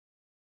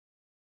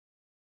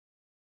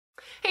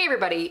Hey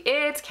everybody,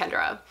 it's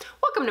Kendra.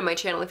 Welcome to my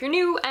channel if you're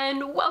new,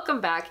 and welcome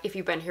back if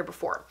you've been here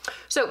before.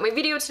 So my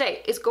video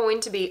today is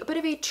going to be a bit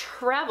of a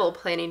travel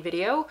planning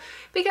video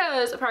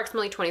because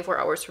approximately 24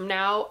 hours from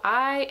now,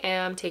 I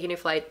am taking a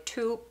flight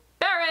to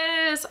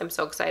Paris. I'm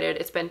so excited.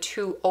 It's been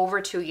over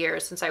 2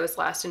 years since I was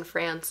last in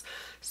France.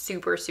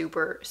 Super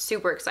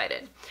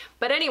excited.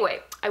 But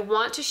anyway, I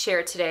want to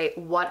share today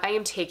what I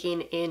am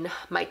taking in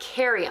my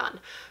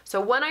carry-on.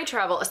 So when I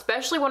travel,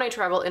 especially when I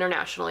travel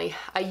internationally,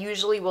 I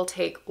usually will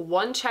take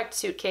one checked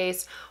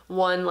suitcase,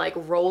 one like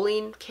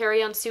rolling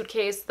carry-on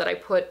suitcase that I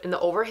put in the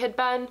overhead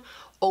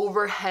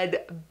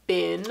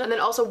bin, and then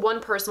also one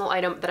personal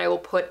item that I will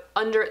put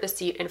under the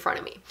seat in front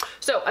of me.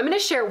 So I'm gonna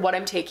share what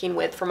I'm taking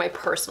with for my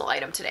personal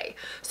item today.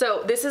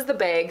 So this is the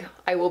bag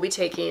I will be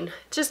taking,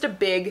 just a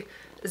big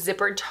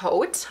zippered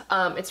tote.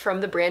 It's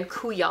from the brand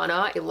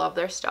Kuyana. I love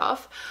their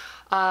stuff.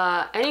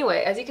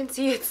 Anyway, as you can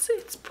see,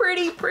 it's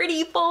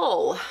pretty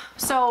full.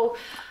 So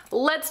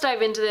let's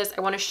dive into this.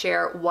 I want to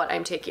share what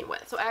I'm taking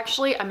with. So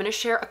actually, I'm going to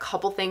share a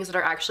couple things that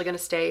are actually going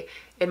to stay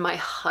in my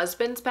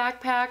husband's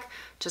backpack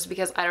just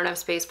because I don't have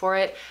space for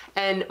it.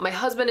 And my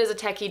husband is a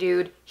techie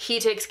dude. He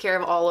takes care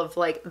of all of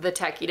like the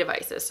techie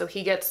devices. So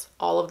he gets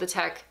all of the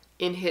tech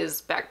in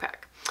his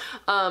backpack.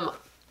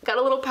 Got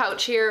a little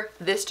pouch here.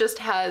 This just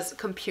has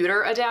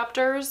computer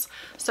adapters.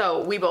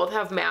 So we both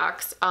have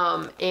Macs,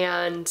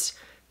 and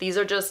these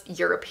are just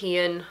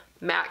European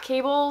Mac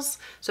cables.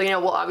 So,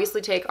 we'll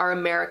obviously take our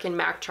American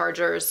Mac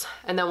chargers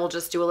and then we'll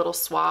just do a little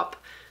swap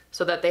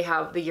so that they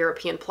have the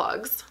European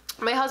plugs.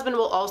 My husband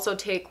will also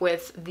take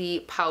with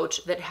the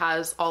pouch that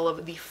has all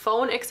of the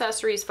phone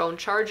accessories, phone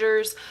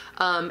chargers,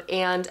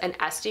 and an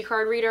SD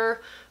card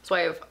reader. So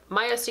I have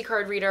my SD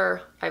card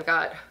reader, I've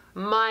got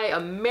my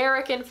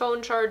American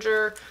phone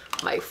charger,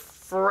 my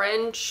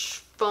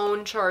French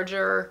phone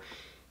charger.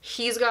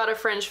 He's got a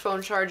French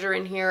phone charger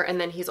in here, and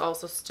then he's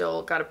also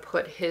still got to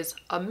put his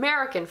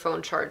American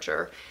phone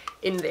charger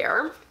in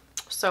there.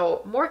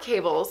 So more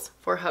cables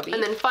for hubby.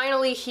 And then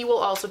finally, he will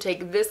also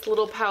take this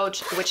little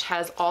pouch, which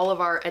has all of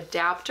our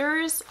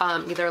adapters,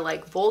 either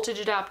like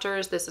voltage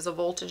adapters, this is a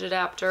voltage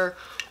adapter,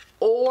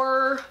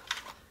 or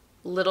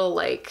little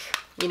like,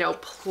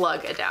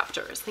 plug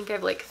adapters. I think I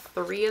have like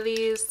 3 of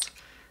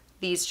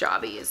these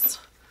jobbies,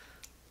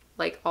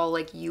 like all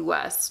like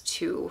US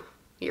to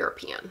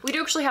European. We do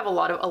actually have a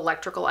lot of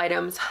electrical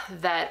items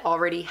that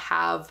already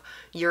have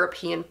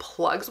European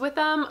plugs with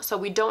them, so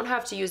we don't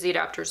have to use the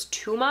adapters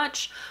too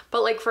much.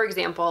 But like for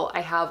example,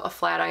 I have a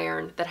flat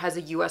iron that has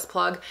a US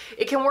plug.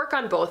 It can work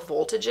on both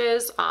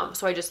voltages,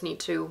 so I just need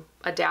to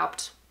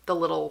adapt the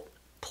little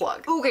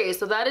plug. Okay,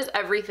 so that is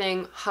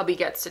everything hubby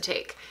gets to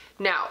take.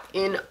 Now,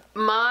 in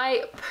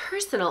my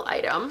personal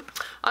item,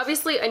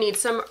 obviously I need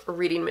some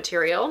reading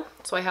material.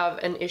 So I have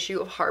an issue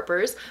of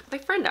Harper's. My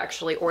friend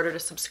actually ordered a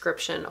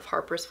subscription of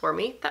Harper's for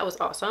me. That was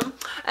awesome.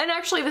 And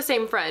actually the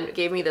same friend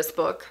gave me this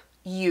book,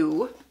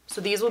 You. So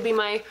these will be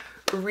my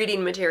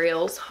reading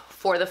materials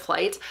for the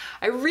flight.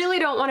 I really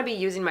don't want to be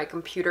using my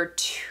computer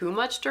too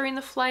much during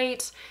the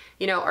flight.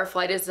 Our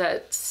flight is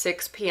at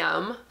 6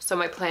 p.m. So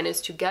my plan is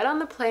to get on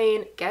the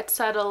plane, get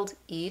settled,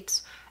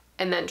 eat,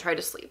 and then try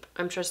to sleep.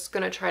 I'm just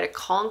gonna try to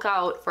conk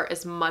out for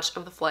as much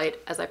of the flight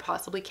as I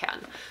possibly can.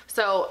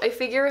 So I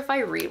figure if I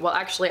read, well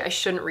actually I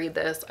shouldn't read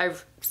this.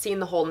 I've seen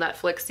the whole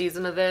Netflix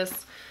season of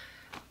this.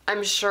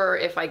 I'm sure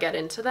if I get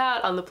into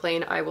that on the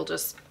plane, I will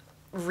just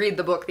read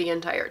the book the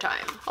entire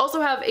time. Also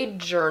have a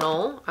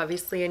journal.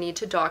 Obviously I need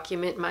to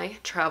document my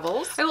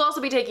travels. I will also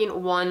be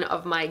taking one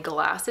of my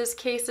glasses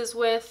cases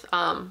with.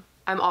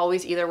 I'm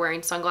always either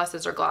wearing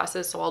sunglasses or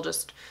glasses, so I'll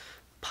just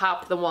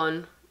pop the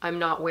one I'm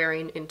not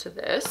wearing into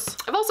this.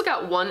 I've also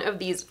got one of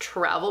these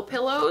travel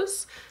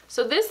pillows.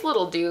 So this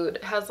little dude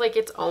has like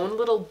its own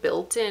little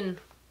built-in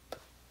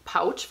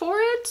pouch for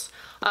it.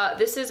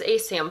 This is a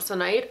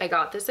Samsonite. I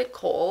got this at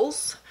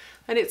Kohl's,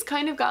 and it's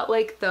kind of got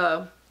like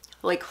the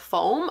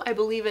foam. I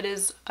believe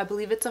it's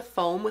a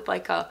foam with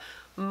like a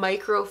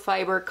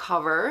microfiber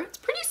cover. It's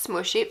pretty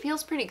smushy. It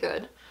feels pretty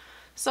good.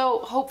 So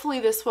hopefully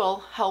this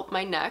will help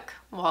my neck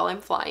while I'm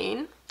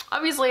flying.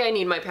 Obviously I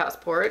need my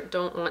passport,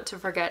 don't want to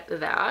forget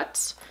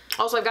that.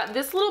 Also I've got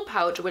this little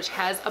pouch which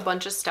has a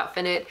bunch of stuff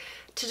in it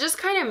to just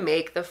kind of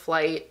make the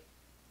flight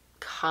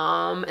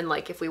calm, and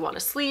like if we want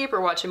to sleep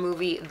or watch a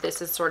movie,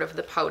 this is sort of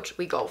the pouch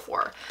we go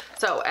for.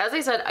 So as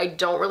I said, I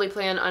don't really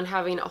plan on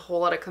having a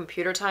whole lot of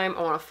computer time.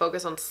 I want to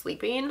focus on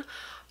sleeping.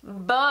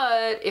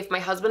 But if my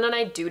husband and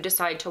I do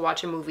decide to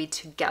watch a movie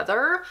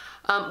together,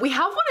 we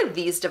have one of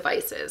these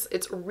devices.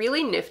 It's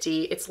really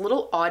nifty. It's a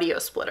little audio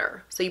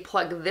splitter. So you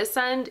plug this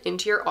end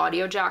into your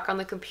audio jack on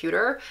the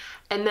computer,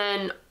 and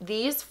then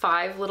these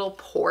 5 little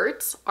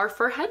ports are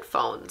for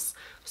headphones.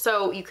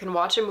 So you can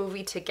watch a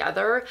movie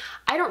together.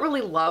 I don't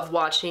really love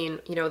watching,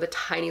 the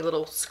tiny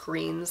little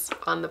screens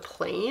on the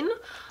plane.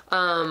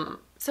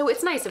 So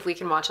it's nice if we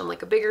can watch on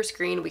like a bigger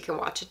screen, we can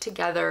watch it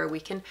together. We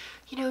can,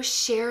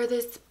 share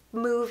this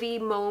movie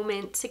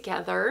moment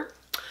together.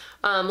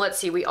 Let's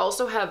see, we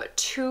also have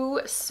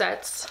 2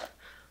 sets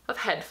of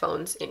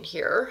headphones in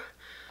here.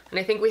 And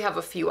I think we have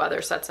a few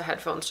other sets of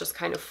headphones just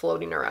kind of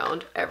floating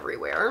around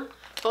everywhere.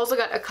 I've also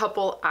got a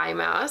couple eye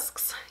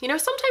masks. You know,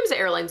 sometimes the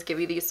airlines give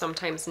you these,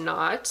 sometimes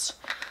not.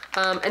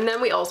 And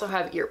then we also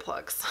have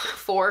earplugs.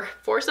 Four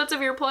sets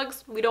of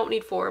earplugs. We don't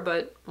need 4,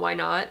 but why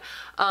not?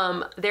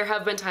 There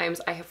have been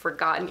times I have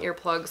forgotten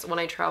earplugs when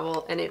I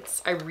travel, and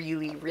I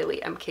really,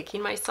 really am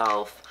kicking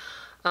myself.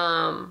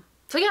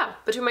 So yeah,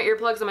 between my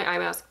earplugs and my eye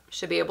mask,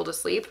 should be able to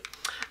sleep.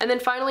 And then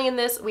finally in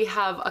this, we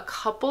have a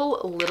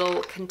couple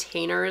little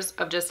containers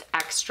of just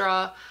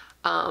extra,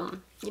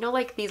 you know,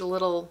 like the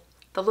little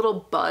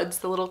buds,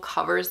 the little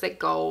covers that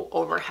go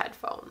over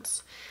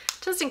headphones.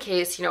 Just in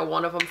case, you know,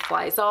 one of them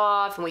flies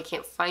off and we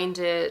can't find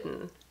it,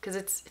 and because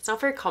it's not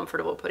very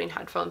comfortable putting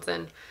headphones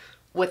in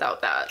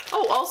without that.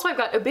 Oh, also I've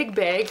got a big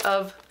bag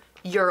of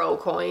Euro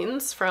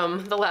coins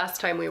from the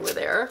last time we were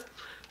there.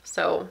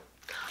 So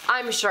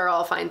I'm sure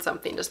I'll find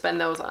something to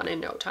spend those on in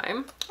no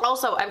time.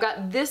 Also, I've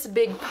got this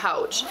big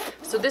pouch.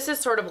 So this is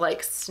sort of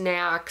like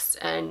snacks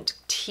and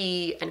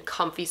tea and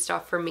comfy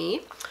stuff for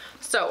me.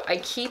 So I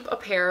keep a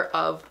pair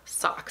of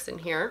socks in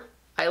here.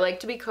 I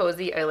like to be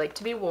cozy. I like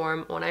to be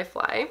warm when I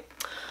fly.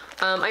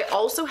 I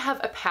also have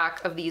a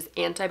pack of these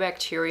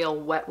antibacterial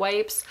wet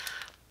wipes.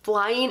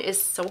 Flying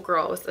is so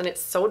gross and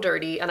it's so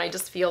dirty, and I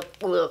just feel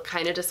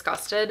kind of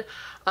disgusted.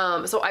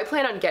 So I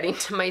plan on getting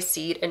to my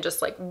seat and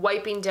just like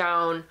wiping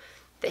down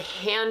the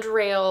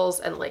handrails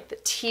and like the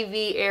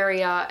TV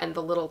area and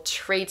the little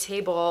tray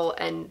table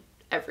and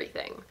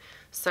everything.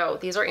 So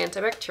these are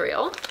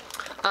antibacterial.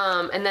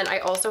 And then I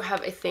also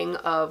have a thing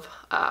of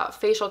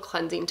facial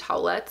cleansing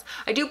towelettes.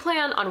 I do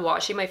plan on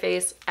washing my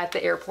face at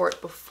the airport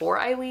before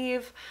I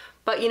leave,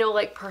 but you know,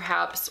 like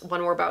perhaps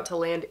when we're about to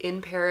land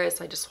in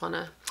Paris, I just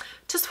wanna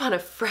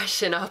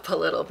freshen up a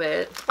little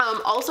bit.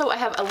 Also, I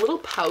have a little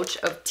pouch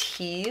of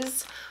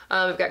teas.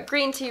 I've got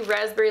green tea,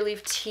 raspberry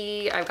leaf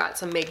tea. I've got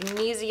some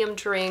magnesium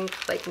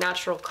drink, like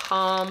Natural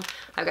Calm.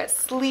 I've got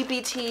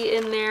sleepy tea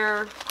in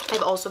there.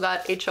 I've also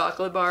got a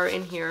chocolate bar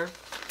in here.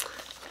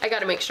 I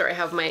gotta make sure I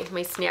have my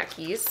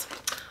snackies.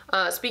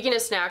 Speaking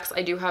of snacks,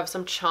 I do have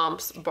some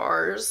Chomps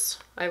bars.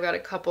 I've got a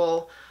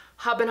couple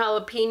hub and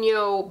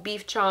jalapeno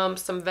beef chomps,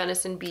 some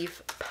venison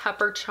beef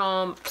pepper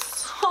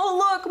chomps.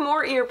 Oh look,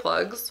 more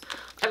earplugs.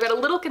 I've got a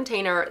little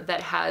container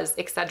that has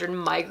Excedrin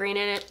migraine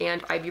in it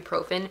and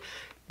ibuprofen,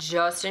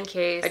 just in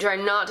case. I try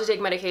not to take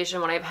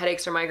medication when I have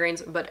headaches or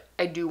migraines, but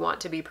I do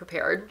want to be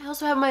prepared. I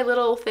also have my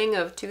little thing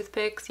of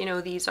toothpicks. You know,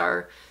 these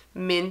are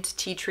mint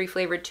tea tree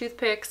flavored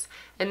toothpicks,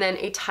 and then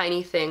a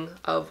tiny thing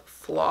of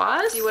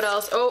floss. Let's see what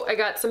else? Oh, I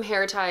got some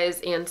hair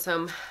ties and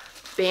some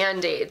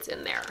Band-Aids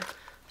in there.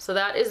 So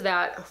that is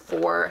that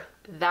for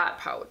that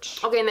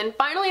pouch. Okay, and then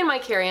finally in my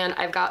carry-on,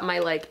 I've got my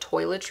like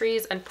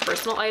toiletries and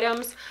personal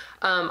items.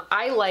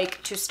 I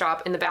like to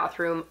stop in the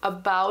bathroom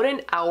about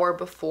an hour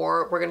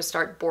before we're gonna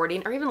start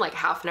boarding, or even like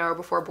half an hour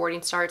before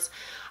boarding starts.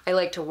 I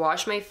like to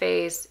wash my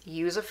face,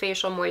 use a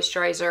facial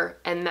moisturizer,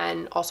 and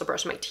then also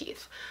brush my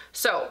teeth.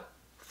 So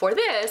for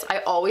this, I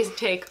always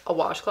take a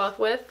washcloth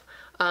with,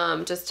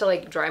 just to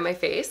like dry my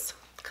face.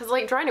 Cause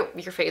like drying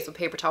your face with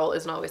paper towel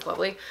isn't always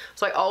lovely.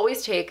 So I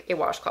always take a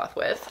washcloth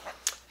with.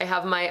 I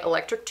have my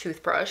electric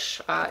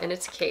toothbrush in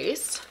its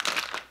case.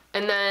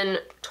 And then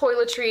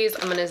toiletries,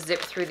 I'm gonna zip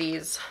through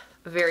these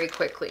very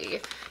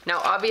quickly. Now,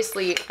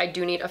 obviously I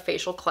do need a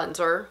facial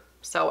cleanser.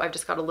 So I've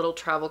just got a little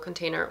travel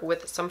container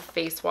with some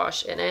face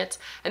wash in it.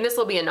 And this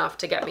will be enough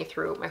to get me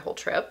through my whole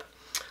trip.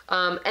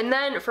 And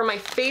then for my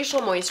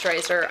facial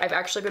moisturizer, I've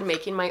actually been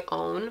making my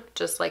own,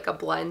 just like a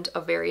blend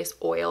of various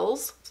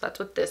oils. So that's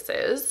what this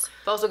is.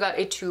 I've also got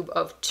a tube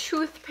of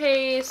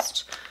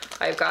toothpaste.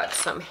 I've got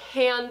some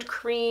hand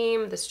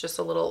cream. This is just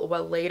a little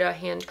Weleda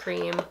hand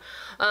cream.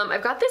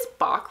 I've got this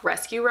Bach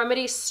Rescue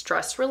Remedy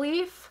Stress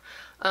Relief.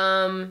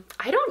 I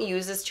don't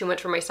use this too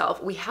much for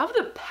myself. We have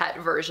the pet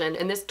version,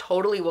 and this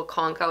totally will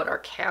conk out our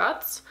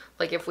cats,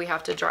 like if we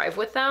have to drive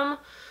with them.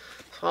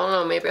 I don't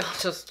know, maybe I'll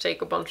just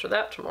take a bunch of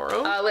that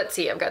tomorrow. Let's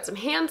see, I've got some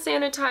hand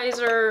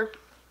sanitizer.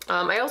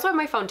 I also have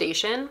my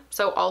foundation.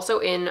 So also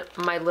in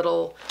my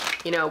little,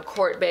 you know,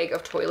 quart bag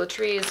of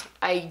toiletries,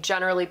 I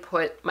generally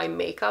put my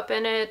makeup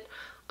in it.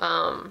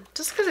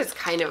 Just because it's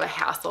kind of a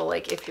hassle.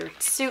 Like if your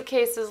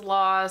suitcase is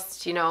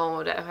lost, you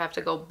know, to have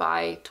to go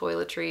buy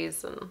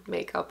toiletries and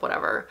makeup,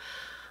 whatever.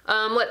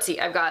 Let's see,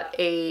 I've got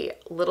a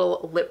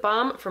little lip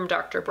balm from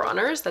Dr.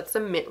 Bronner's. That's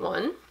the mint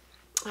one.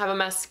 I have a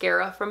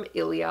mascara from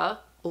Ilia.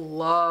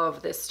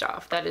 Love this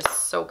stuff. That is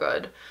so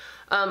good.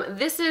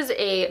 This is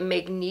a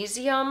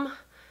magnesium,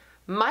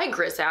 my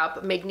Gris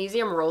app,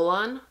 magnesium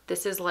roll-on.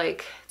 This is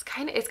like,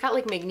 it's got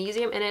like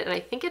magnesium in it, and I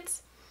think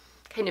it's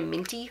kind of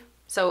minty.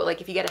 So like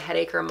if you get a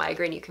headache or a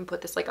migraine, you can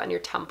put this like on your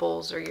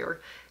temples or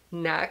your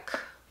neck,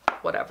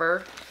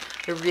 whatever.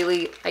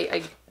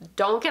 I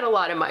don't get a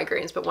lot of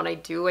migraines, but when I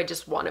do, I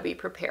just want to be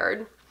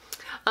prepared.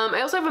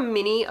 I also have a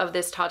mini of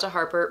this Tata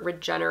Harper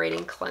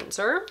Regenerating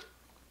Cleanser.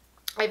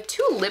 I have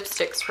 2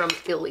 lipsticks from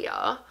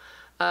Ilia.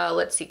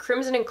 Let's see,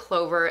 Crimson and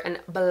Clover and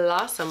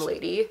Blossom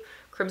Lady.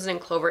 Crimson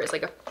and Clover is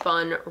like a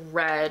fun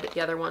red.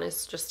 The other one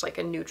is just like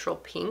a neutral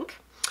pink.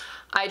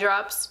 Eye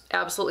drops,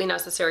 absolutely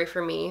necessary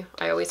for me.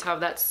 I always have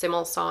that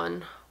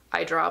Similson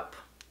eye drop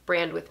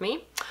brand with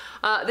me.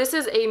 This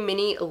is a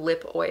mini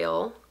lip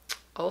oil,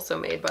 also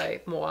made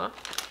by Moi.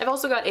 I've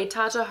also got a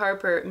Tata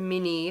Harper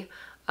mini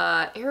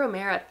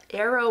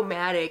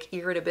aromatic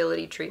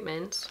irritability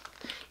treatment.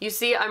 You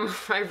see, I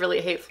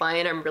really hate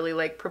flying. I'm really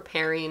like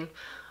preparing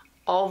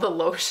all the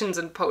lotions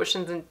and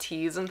potions and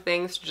teas and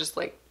things to just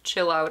like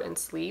chill out and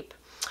sleep.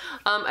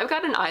 I've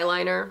got an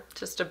eyeliner,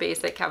 just a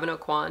basic Kevyn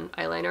Aucoin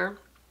eyeliner.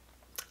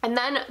 And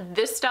then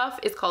this stuff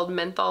is called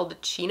Menthol de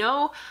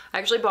Chino. I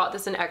actually bought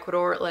this in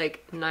Ecuador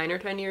like 9 or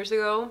 10 years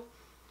ago.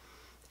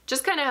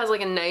 Just kind of has like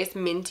a nice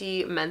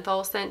minty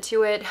menthol scent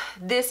to it.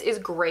 This is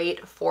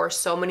great for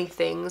so many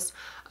things.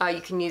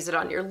 You can use it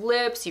on your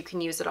lips, you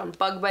can use it on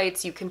bug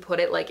bites, you can put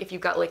it like if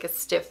you've got like a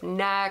stiff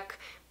neck,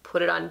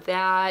 put it on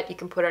that. You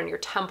can put it on your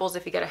temples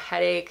if you get a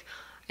headache.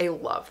 I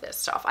love this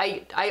stuff.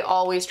 I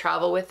always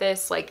travel with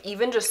this. Like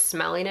even just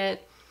smelling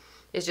it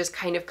is just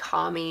kind of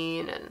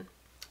calming and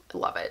I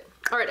love it.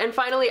 All right, and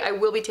finally, I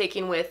will be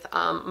taking with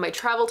my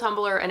travel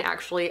tumbler and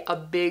actually a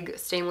big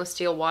stainless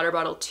steel water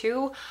bottle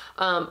too.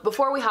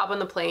 Before we hop on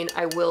the plane,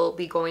 I will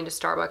be going to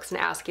Starbucks and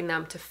asking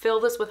them to fill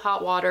this with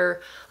hot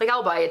water. Like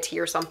I'll buy a tea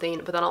or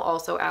something, but then I'll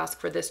also ask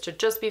for this to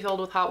just be filled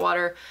with hot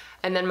water.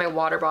 And then my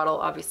water bottle,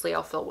 obviously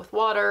I'll fill with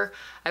water.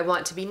 I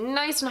want to be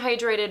nice and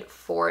hydrated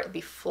for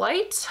the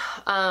flight.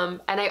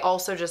 And I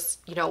also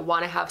just, you know,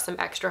 want to have some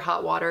extra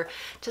hot water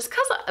just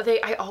because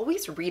I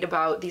always read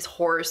about these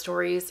horror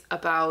stories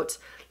about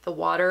the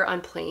water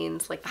on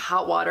planes, like the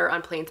hot water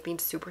on planes being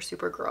super,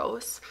 super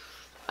gross.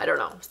 I don't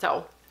know.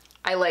 So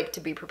I like to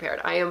be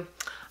prepared.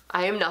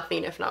 I am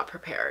nothing if not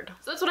prepared.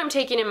 So that's what I'm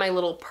taking in my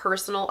little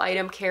personal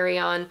item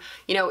carry-on.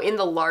 You know, in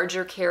the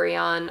larger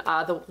carry-on,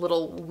 the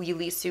little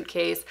wheelie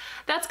suitcase,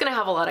 that's gonna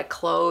have a lot of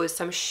clothes,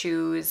 some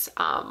shoes,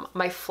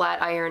 my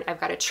flat iron. I've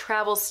got a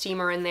travel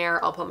steamer in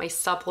there. I'll put my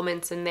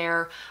supplements in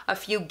there, a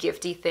few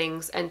gifty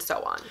things, and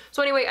so on.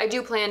 So anyway, I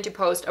do plan to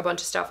post a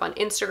bunch of stuff on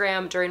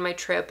Instagram during my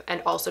trip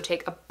and also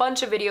take a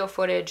bunch of video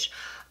footage.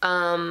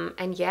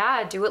 And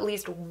yeah, do at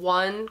least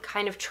one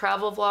kind of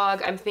travel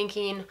vlog. I'm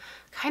thinking,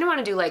 kind of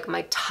want to do like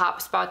my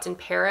top spots in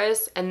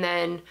Paris and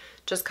then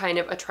just kind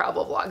of a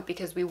travel vlog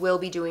because we will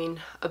be doing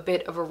a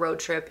bit of a road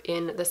trip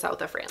in the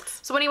south of France.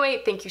 So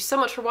anyway, thank you so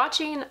much for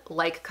watching.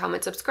 Like,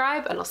 comment,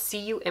 subscribe, and I'll see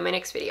you in my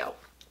next video.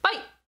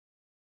 Bye!